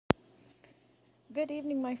Good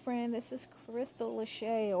evening, my friend. This is Crystal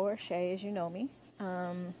Lachey, or Shay as you know me.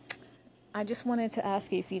 I just wanted to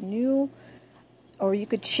ask you if you knew, or you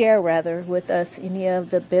could share rather, with us any of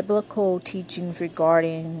the biblical teachings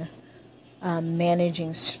regarding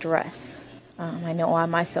managing stress. I know I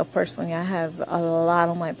myself personally, I have a lot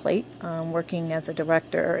on my plate, working as a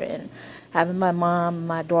director and having my mom,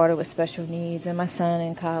 my daughter with special needs, and my son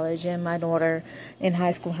in college, and my daughter in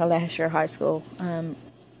high school, her last year of high school,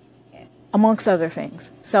 amongst other things.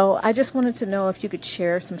 So I just wanted to know if you could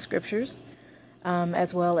share some scriptures,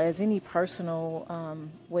 as well as any personal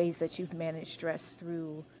ways that you've managed stress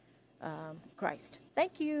through Christ.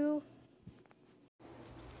 Thank you.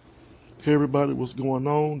 Hey everybody, what's going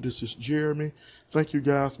on? This is Jeremy. Thank you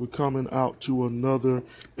guys for coming out to another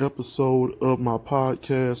episode of my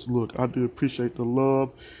podcast. Look, I do appreciate the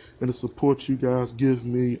love and the support you guys give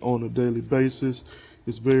me on a daily basis.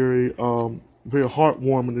 It's very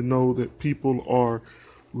heartwarming to know that people are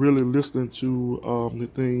really listening to the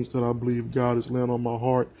things that I believe God has laid on my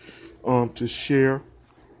heart to share.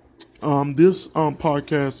 This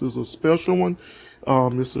podcast is a special one.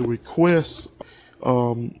 It's a request,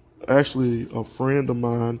 um, actually a friend of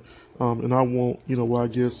mine, and I won't, well, I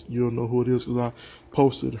guess you'll know who it is because I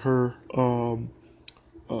posted her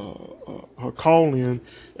call in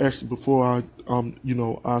actually before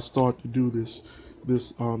I start to do this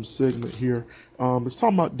segment here. It's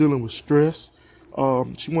talking about dealing with stress.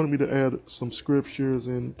 She wanted me to add some scriptures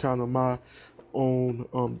and kind of my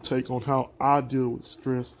own take on how I deal with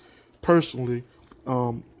stress personally.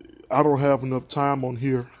 Um, I don't have enough time on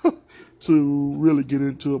here to really get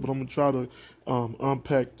into it, but I'm gonna try to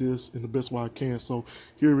unpack this in the best way I can. So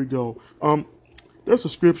here we go. There's a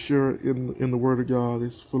scripture in the Word of God.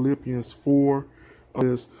 It's Philippians 4. It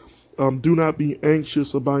says, "Do not be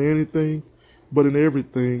anxious about anything, but in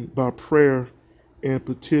everything by prayer and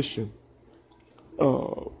petition."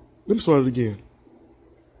 Let me start it again.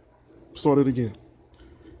 Start it again.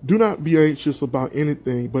 Do not be anxious about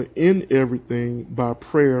anything, but in everything by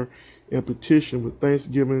prayer and petition with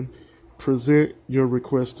thanksgiving present your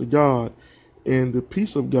requests to God, and the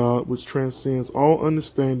peace of God, which transcends all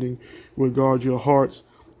understanding, will guard your hearts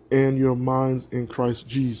and your minds in Christ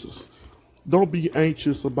Jesus. Don't be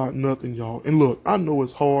anxious about nothing, y'all. And look, I know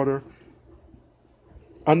it's harder.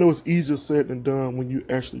 I know it's easier said than done when you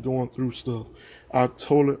actually going through stuff. I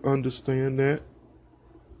totally understand that.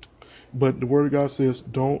 But the word of God says,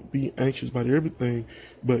 don't be anxious about everything,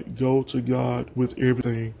 but go to God with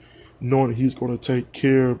everything, knowing that He's going to take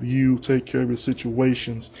care of you, take care of your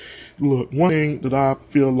situations. Look, one thing that I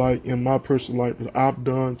feel like in my personal life that I've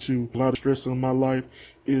done to a lot of stress in my life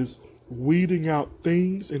is weeding out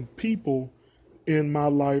things and people in my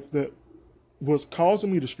life that was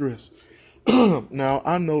causing me to stress. Now,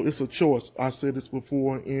 I know it's a choice. I said this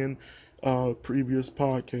before in previous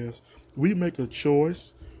podcasts. We make a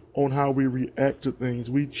choice on how we react to things.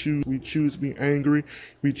 We choose to be angry.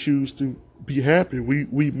 We choose to be happy.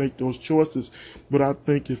 We make those choices. But I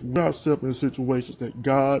think if we put ourselves in situations that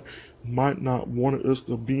God might not want us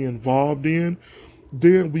to be involved in,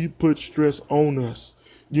 then we put stress on us.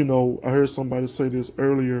 I heard somebody say this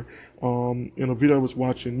earlier in a video I was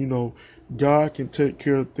watching. God can take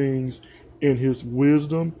care of things in His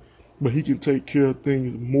wisdom, but He can take care of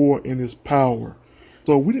things more in His power.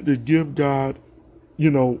 So we need to give God, you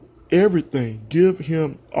know, everything. Give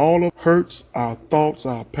Him all of hurts, our thoughts,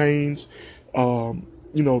 our pains,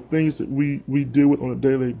 things that we deal with on a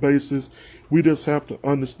daily basis. We just have to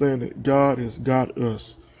understand that God has got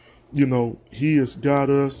us. He has got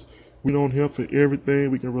us. We know Him for everything.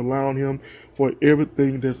 We can rely on Him for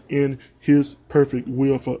everything that's in His perfect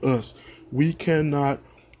will for us. We cannot,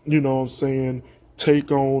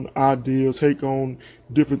 take on ideas, take on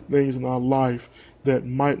different things in our life that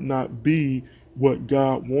might not be what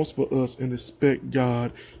God wants for us and expect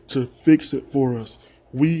God to fix it for us.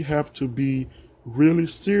 We have to be really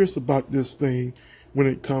serious about this thing when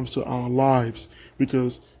it comes to our lives,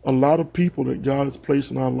 because a lot of people that God has placed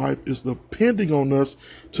in our life is depending on us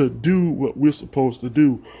to do what we're supposed to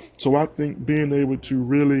do. So I think being able to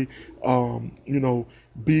really,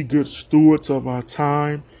 be good stewards of our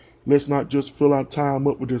time. Let's not just fill our time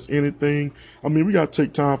up with just anything. I mean, we got to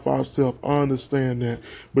take time for ourselves. I understand that.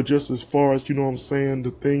 But just as far as,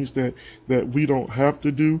 the things that we don't have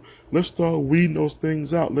to do, let's start weeding those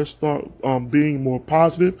things out. Let's start being more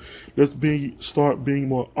positive. Start being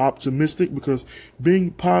more optimistic, because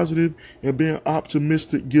being positive and being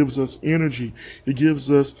optimistic gives us energy. It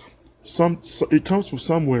gives us it comes from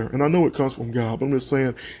somewhere, and I know it comes from God, but I'm just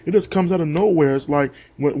saying it just comes out of nowhere. It's like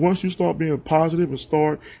once you start being positive and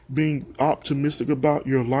start being optimistic about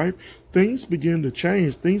your life, things begin to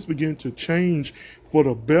change. Things begin to change for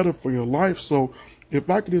the better for your life. So if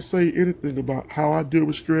I could just say anything about how I deal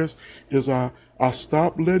with stress, is I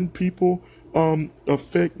stop letting people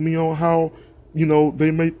affect me on how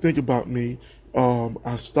they may think about me.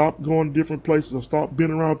 I stopped going to different places. I stopped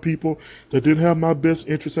being around people that didn't have my best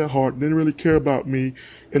interests at heart, didn't really care about me.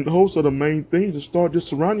 And those are the main things. And start just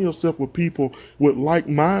surrounding yourself with people with like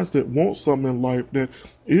minds that want something in life that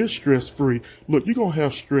is stress free. Look, you're going to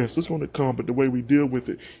have stress. It's going to come, but the way we deal with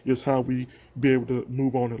it is how we be able to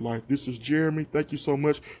move on in life. This is Jeremy. Thank you so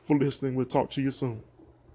much for listening. We'll talk to you soon.